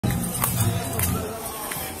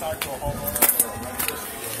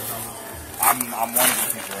I'm one of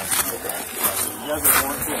the people. Okay. So you guys were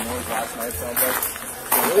going to a noise last night, sounds like.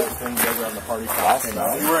 Really? Thing you guys were having a party last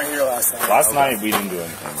night. You weren't here last night. Last night we didn't do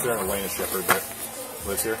anything. Is there an Elena Shepherd that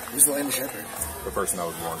lives here? Who's Elena Shepherd? The person that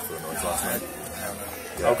was born for the noise last night.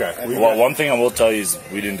 Yeah. Okay. Well, one thing I will tell you is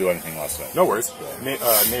we didn't do anything last night. No worries.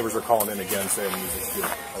 Neighbors are calling in again saying music's good.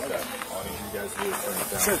 Okay. All I need you guys to do is turn it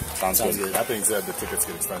down. Sure. Sounds good. That being said, the tickets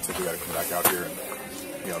get expensive. We got to come back out here, and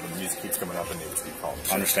the music keeps coming up, and neighbors keep calling.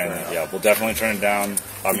 Understand that? Yeah, we'll definitely turn it down.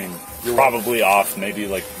 I mean, probably off, maybe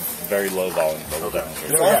like very low volume, but we'll definitely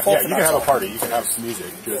turn it down. Yeah, you can have a party. You can have some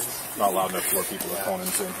music, just not loud enough for people are calling and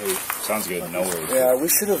saying, "Hey." Sounds good. No worries. Yeah, we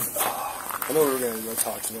should have. I know we were going to go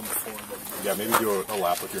talk to them before, but yeah, maybe do a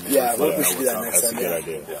lap with your neighbors. Yeah, we should do that next time. That's a good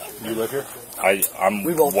idea. Yeah. You live here? I'm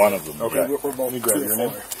one of them. Okay. We're both. Let me grab your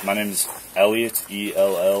name. My name is Elliot,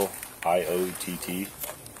 Elliott,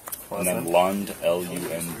 and then Lund, Lundh.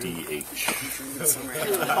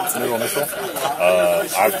 Middle initial? I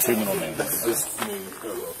have two middle names.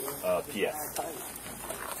 PF.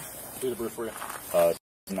 Date of birth for you?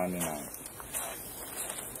 99.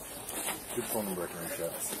 Good phone number I can reach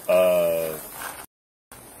out.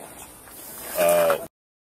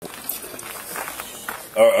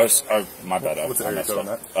 My bad. What's the area code on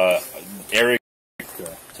that? Area.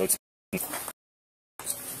 Okay. So it's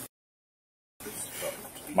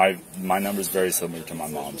my number's very similar to my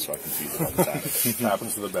mom's, so I confuse it all the time.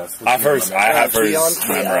 Happens to the best. I have hers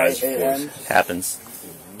memorized. Of course. Happens.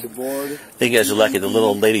 To board. I think you guys are lucky. The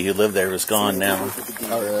little lady who lived there is gone now.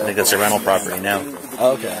 Oh, really? I think that's a rental property now.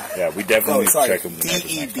 Okay. Yeah, we definitely need to check them.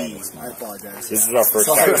 D-E-D. I apologize. This is our first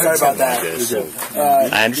time. Sorry about that.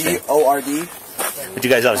 I understand. D-O-R-D. But you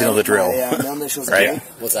guys obviously know the drill, right?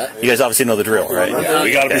 What's that? You guys obviously know the drill, right? Yeah,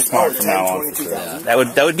 we got to be smart from now on. For sure.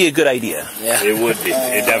 That would be a good idea. Yeah. It would be.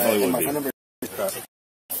 It definitely would be.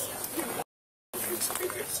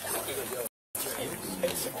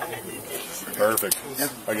 Perfect. Yeah.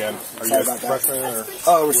 Again, are you guys freshmen or?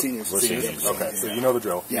 Oh, we're seniors. We're seniors. Okay, so you know the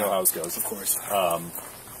drill. You know how this goes. Of course.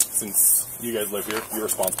 Since you guys live here, you're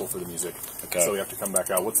responsible for the music. Okay. So we have to come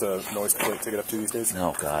back out. What's the noise plate ticket up to these days?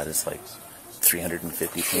 Oh God, it's like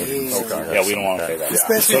 350. Okay. Yeah, we don't want to pay that. Yeah.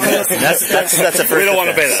 That's a first. We don't want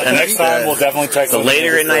to pay that. The next time we'll definitely check. The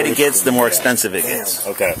later at night it gets, the more expensive it gets.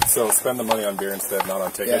 Okay. So spend the money on beer instead, not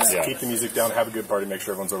on tickets. Yeah. Keep the music down. Have a good party. Make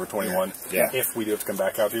sure everyone's over 21. Yeah. If we do have to come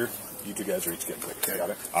back out here, you two guys are each getting tickets. Got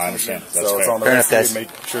it? I understand. That's So it's fair. on the Fair rest enough, of you.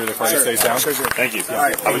 guys. Make sure the party stays down. Thank you. All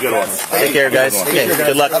right. Have a good one. Take care, guys. Okay,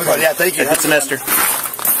 good luck. Yeah, thank you. Good semester.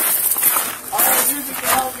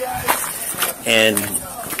 And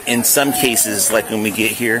in some cases, like when we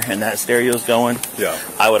get here and that stereo's going,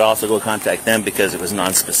 I would also go contact them because it was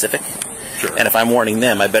non-specific. Sure. And if I'm warning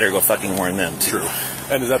them, I better go fucking warn them too. True.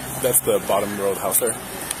 And that's the bottom row of the house there?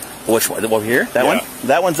 Which one? Over here? That one?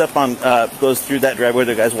 That one's up on, goes through that driveway.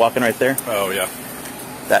 The guy's walking right there. Oh, yeah.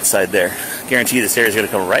 That side there. Guarantee the stairs are going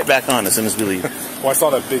to come right back on as soon as we leave. Well, I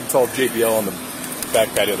saw that big, tall JBL on the back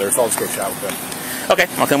patio there, so I'll just go chat with them. Okay,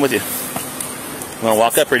 I'll come with you. You want to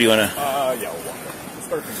walk up or do you want to? Yeah, we'll walk up. Let's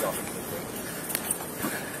start things off.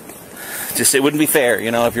 Just, it wouldn't be fair,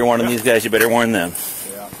 you know, if you're warning these guys, you better warn them.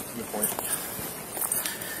 Yeah, good point.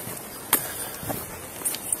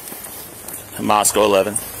 Moscow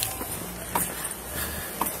 11.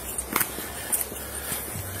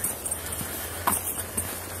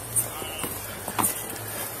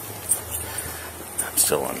 I'm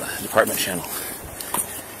still on the department channel.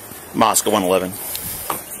 Moscow 111.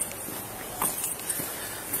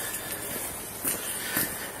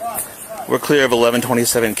 We're clear of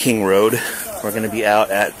 1127 King Road. We're going to be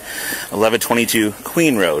out at 1122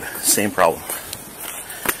 Queen Road. Same problem.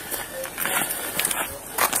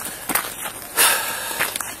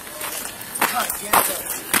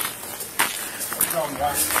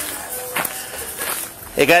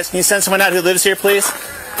 Hey guys, can you send someone out who lives here, please? Did you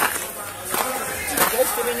guys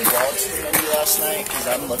get any wallets from me last night? Because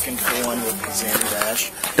I'm looking for one with Xander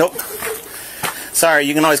Dash. Nope. Sorry,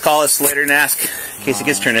 you can always call us later and ask in case it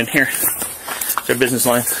gets turned in here. It's our business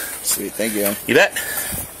line. Sweet, thank you. You bet.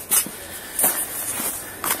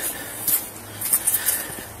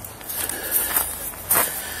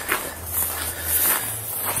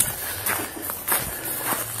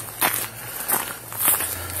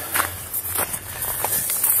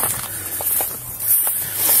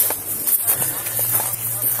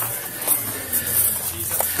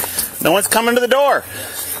 No one's coming to the door.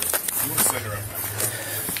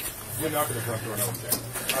 We're not going to front door, no one's there.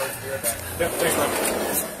 Yeah, thanks, man.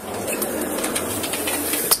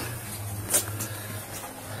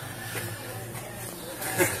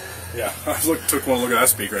 Yeah, I took one look at that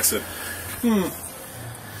speaker. I said,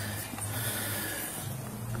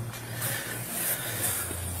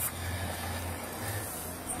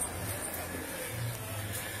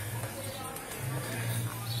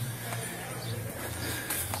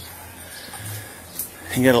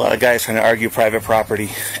 You got a lot of guys trying to argue private property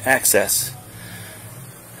access.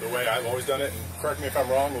 The way I've always done it, and correct me if I'm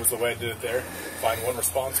wrong, it was the way I did it there. Find one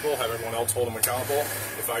responsible, have everyone else hold them accountable.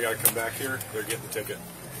 If I got to come back here, they're getting the ticket.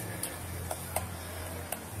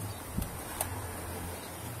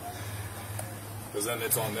 Because then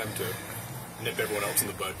it's on them to nip everyone else in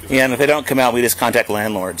the bud. Yeah, and if they don't come out, we just contact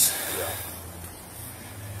landlords.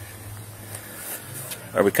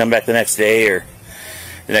 Yeah. Or we come back the next day or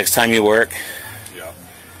the next time you work. Yeah.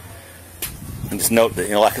 And just note that,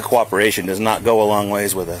 lack of cooperation does not go a long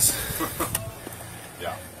ways with us.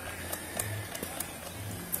 Yeah.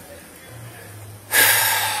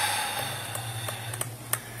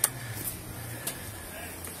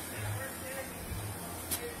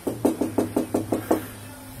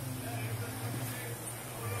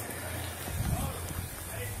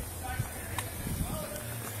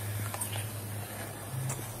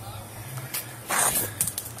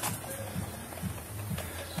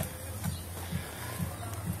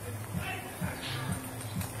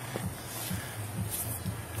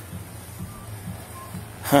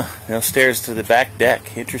 Huh, no stairs to the back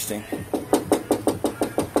deck. Interesting.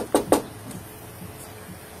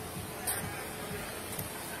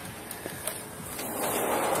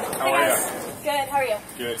 How are you? Good, how are you?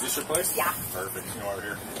 Good. Is this your place? Yeah. Perfect. You know why we're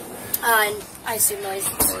here? I assume noise.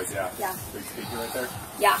 Noise, yeah. Yeah. Big speaker right there.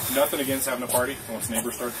 Yeah. Nothing against having a party. Once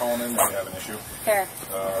neighbors start calling in, they have an issue. Fair.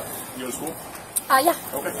 You go to school? Yeah.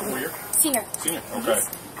 Okay. What year? Senior. Senior. Okay.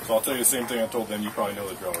 So I'll tell you the same thing I told them. You probably know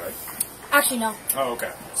the drill, right? Actually, no. Oh,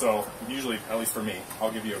 okay. So usually, at least for me,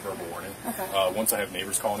 I'll give you a verbal warning. Okay. Once I have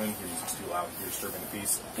neighbors calling in, your music's too loud, you're disturbing the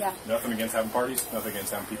peace. Yeah. Nothing against having parties, nothing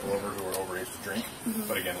against having people over who are overage to drink.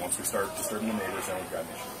 But again, once we start disturbing the neighbors, then we've got an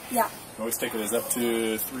issue. Yeah. Always ticket is up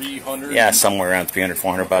to 300. Yeah, somewhere around 300,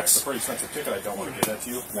 400 It's a bucks. pretty expensive ticket. I don't want to give that to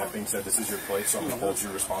you. That being said, this is your place, so I'm going to hold you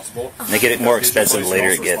responsible. They get it more expensive You're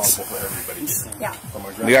later also it gets. responsible for everybody here. Yeah. I'm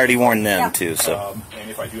gonna grab We already warned them Yeah. too, so. and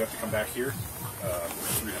if I do have to come back here,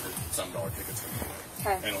 $300-some tickets.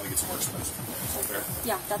 Okay. And only gets more expensive. So fair.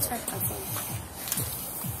 Yeah, that's fair. That's fair.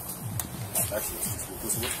 Actually,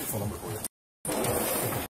 what's the phone number for you?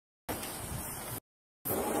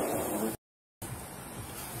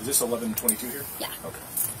 Is this 1122 here? Yeah. Okay.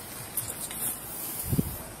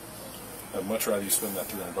 I'd much rather you spend that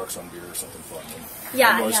 $300 on beer or something fun than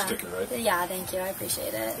Yeah, a noise yeah. ticket, right? Yeah, thank you. I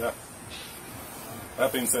appreciate it. Yeah.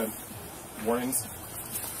 That being said, warnings,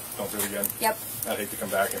 don't do it again. Yep. I'd hate to come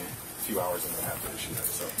back in a few hours and then have the issue.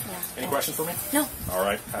 So, Yeah. any questions for me? No. All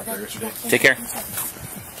right. Have a great rest of your day. Take care.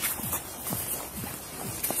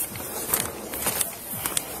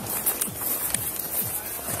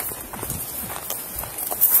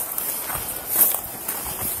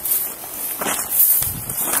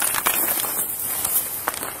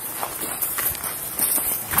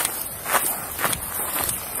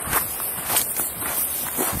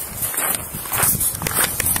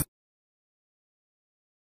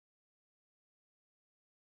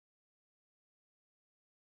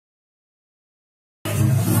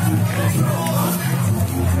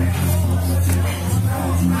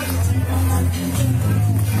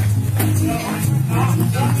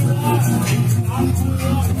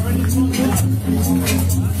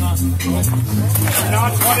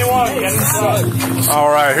 Not 21. Get inside. All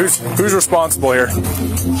right. Who's responsible here?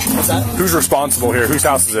 Who's responsible here? Whose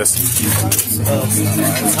house is this?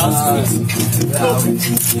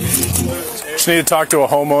 Just need to talk to a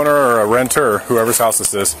homeowner or a renter or whoever's house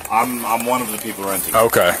this is. I'm one of the people renting.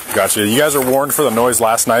 Okay, gotcha. You guys are warned for the noise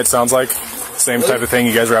last night, sounds like? Same type of thing.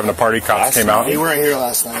 You guys were having a party, cops came out. You weren't here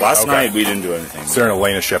last night. Last Okay. night we didn't do anything. Is there an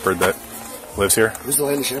Elena Shepherd that lives here? Who's the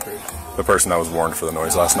Lady Shepherd? The person that was warned for the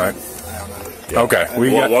noise last night? I don't know. Okay.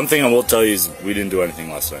 Well, one thing I will tell you is we didn't do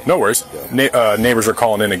anything last night. No worries. Neighbors are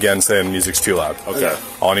calling in again saying music's too loud. Okay.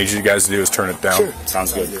 All I need you guys to do is turn it down. Sure.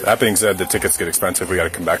 Sounds good. That being said, the tickets get expensive. We got to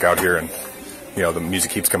come back out here and, the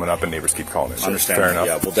music keeps coming up and neighbors keep calling in. So Understand. fair enough.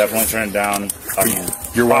 Yeah, we'll definitely turn it down. I mean,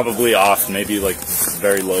 You're probably off, maybe like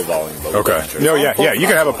very low volume. But we'll Okay. definitely No, turn it yeah. You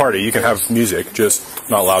can have a party. You can have music, just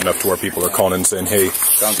not loud enough to where people are calling in saying, "Hey,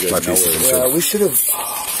 Sounds good. my No piece is worries. Yeah, we should have.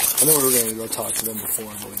 I know we were going to go talk to them before.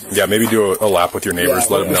 But we didn't. Yeah, maybe do a lap with your neighbors.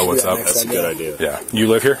 Yeah, let them know what's up. That's a good idea. Yeah. You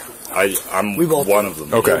live here? I'm We both one do. of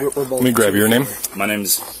them. Okay. we're both Let me grab your name. My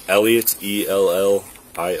name's Elliot, Elliott.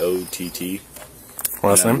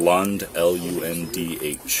 Last and name? Lund, Lundh.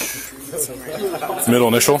 Middle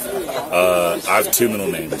initial? I have two middle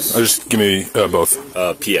names. Just give me both.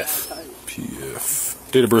 PF.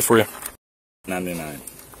 PF. Date of birth for you? 99.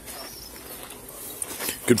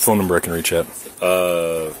 Good phone number I can reach at.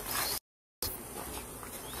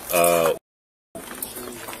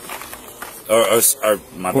 Or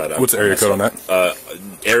my bad. What's the area code on that?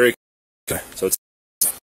 Area. Okay. So it's.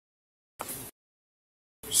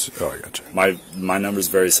 Oh, I got you. My number's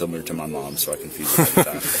very similar to my mom, so I confuse it every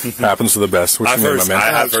time. Happens to the best. What's your name, my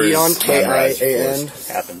man? Keon, K-I-A-N.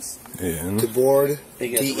 Happens. Ian. DeBoard,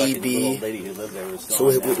 Big D-E-B. lady who lived there was So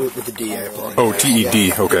with the D, I apologize. Oh,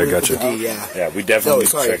 T-E-D. Okay, I got you. With the D, yeah. Yeah, we definitely No,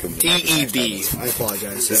 sorry. check them. D-E-B. I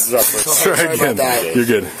apologize. This is our first. Try Sorry again. about that. You're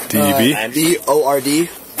good. T-E-B. D-O-R-D.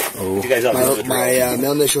 Oh. You guys obviously know the My drill.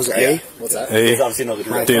 middle initials are A. What's that? You guys A. obviously know the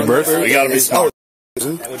drill. Date of birth? We gotta be smart.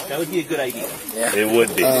 That would be a good idea. It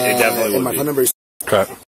would be. It definitely And my would phone be. number is Okay.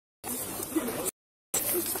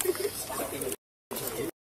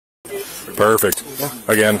 Perfect.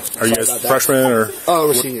 Again, are you guys freshmen or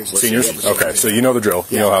we're seniors. seniors? Okay, so you know the drill.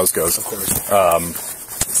 You know how this goes. Of course.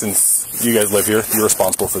 Since you guys live here, you're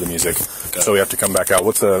responsible for the music. So we have to come back out.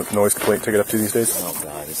 What's the noise complaint ticket up to these days? Oh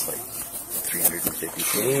God, it's like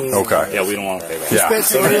 350. Okay. Yeah, we don't want to pay that. Yeah.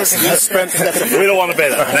 We don't want to pay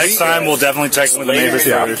that. Next time, we'll definitely check with the neighbors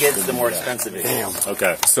Yeah. first. Kids, the more expensive it is.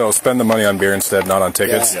 Okay. So spend the money on beer instead, not on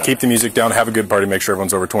tickets. Yeah. Keep the music down. Have a good party. Make sure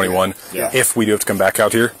everyone's over 21. Yeah. If we do have to come back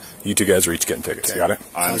out here, you two guys are each getting tickets. Got it?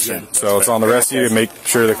 I understand. So it's on the rest of you to make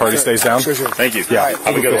sure the party stays down. Sure. Thank you. Yeah.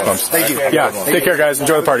 Have a good one. Thank you. Yeah. Take care, guys.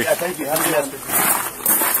 Enjoy the party. Thank you. Have a good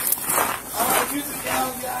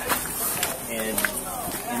And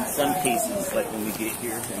in some cases, like when we get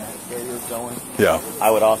here and the radio's going, Yeah.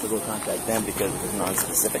 I would also go contact them because it was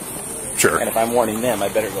non-specific. Sure. And if I'm warning them, I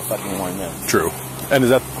better go fucking warn them. True. And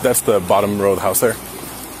that's the bottom row of the house there?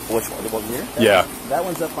 Which one? The one here? Yeah. That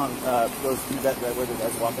one's up on those that where the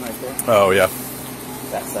guy's walking right there. Oh, yeah.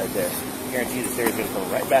 That side there. I guarantee the stairs going to go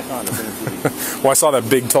right back on as soon as we leave. Well, I saw that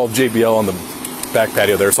big, tall JBL on the back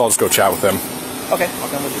patio there, so I'll just go chat with them. Okay, I'll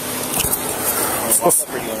come with you. Walk up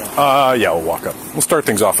or you wanna- Yeah, we'll walk up. We'll start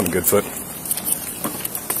things off on a good foot.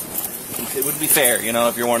 It would be fair, you know,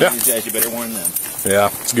 if you're warning Yeah. these guys, you better warn them. Yeah,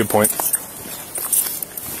 it's a good point.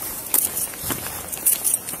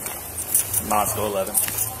 Moscow 11.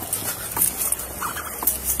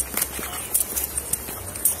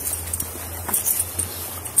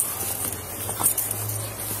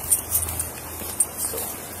 So,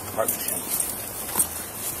 partnership.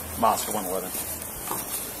 Moscow 111.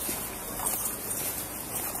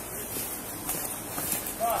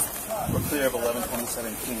 We're clear of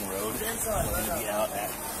 1127 King Road. We're going to be out at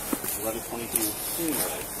 1122 King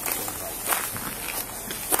Road.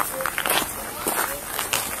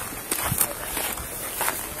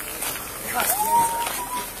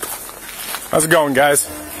 How's it going, guys?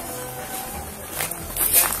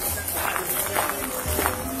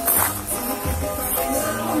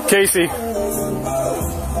 Casey,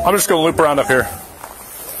 I'm just going to loop around up here.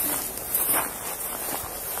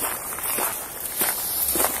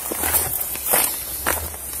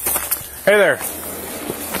 Hey there.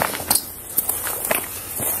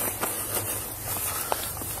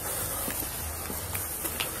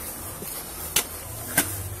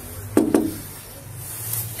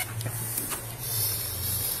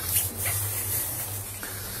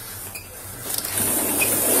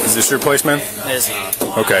 Is this your place, man? It is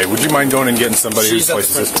not. Okay, would you mind going and getting somebody whose She's at the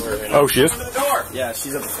place this front is? door right now. Oh, she is? Yeah,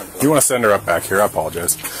 she's at the front door. You want to send her up back here? I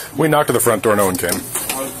apologize. We knocked at the front door, no one came.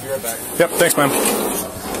 I'll be right back. Yep, thanks, man.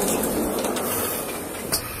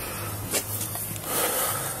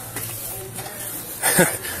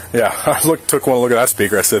 Yeah, I took one look at that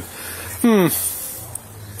speaker. I said,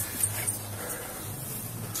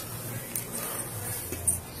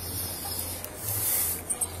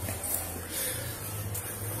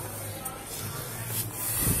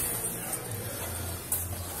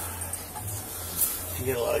 You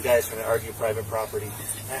get a lot of guys trying to argue private property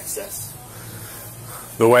access.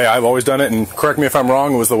 the way I've always done it, and correct me if I'm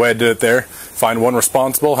wrong, was the way I did it there. Find one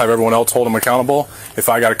responsible, have everyone else hold them accountable. If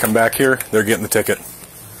I got to come back here, they're getting the ticket.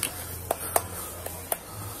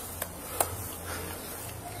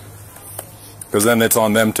 Because then it's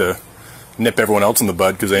on them to nip everyone else in the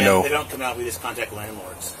bud because they know. If they don't come out, we just contact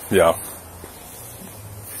landlords. Yeah.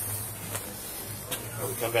 Or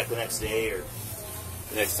we come back the next day or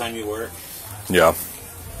the next time you work. Yeah.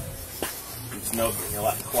 Just note that your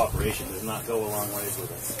lack of cooperation does not go a long ways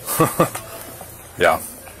with us. Yeah.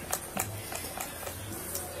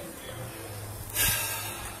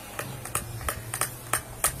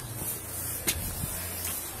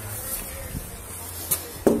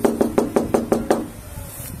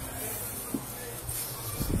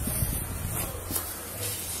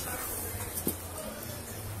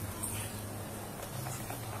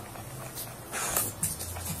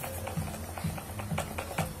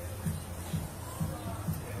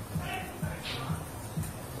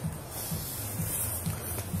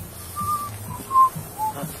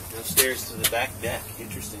 Upstairs to the back deck.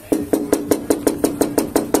 Interesting.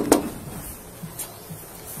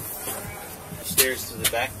 Upstairs to the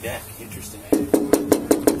back deck. Interesting.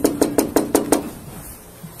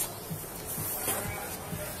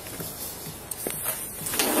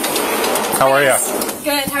 How are you?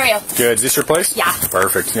 Good. How are you? Good. Is this your place? Yeah.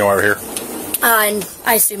 Perfect. You know why we're here? And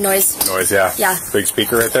I assume noise. Noise, yeah. Yeah. Big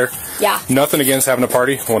speaker right there. Yeah. Nothing against having a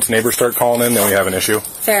party. Once neighbors start calling in, then we have an issue.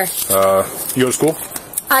 Fair. You go to school?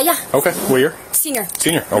 Yeah. Okay. What year? Senior.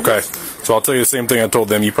 Senior. Okay. So I'll tell you the same thing I told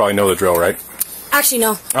them. You probably know the drill, right? Actually,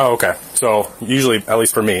 no. Oh, okay. So usually, at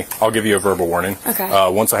least for me, I'll give you a verbal warning. Okay.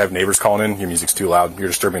 Once I have neighbors calling in, your music's too loud, you're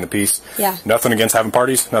disturbing the peace. Yeah. Nothing against having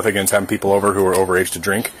parties, nothing against having people over who are overage to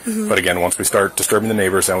drink. But again, once we start disturbing the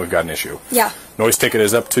neighbors, then we've got an issue. Yeah. Noise ticket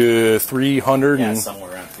is up to 300. Yeah, and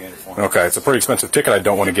somewhere around 300, 400. Okay, it's a pretty expensive ticket. I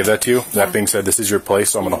don't want to give that to you. That being said, this is your place,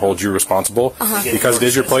 so I'm going to hold you responsible. Because it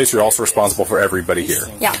is your place, you're also responsible for everybody here.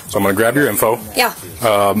 Yeah. So I'm going to grab your info. Yeah.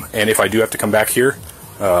 And if I do have to come back here,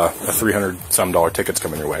 a $300-some ticket's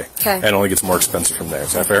coming your way. Okay. And it only gets more expensive from there.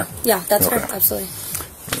 Is that fair? Yeah, that's Okay. fair. Absolutely.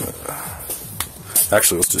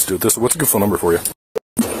 Actually, let's just do it this way. What's a good phone number for you?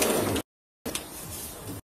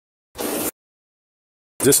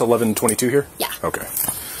 Is this 1122 here? Yeah. Okay.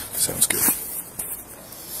 Sounds good.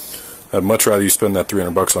 I'd much rather you spend that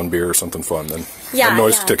 $300 on beer or something fun than a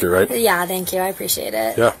noise ticket, right? Yeah, thank you. I appreciate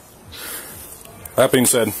it. Yeah. That being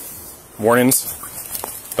said, warnings.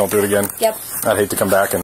 Don't do it again. Yep. I'd hate to come back and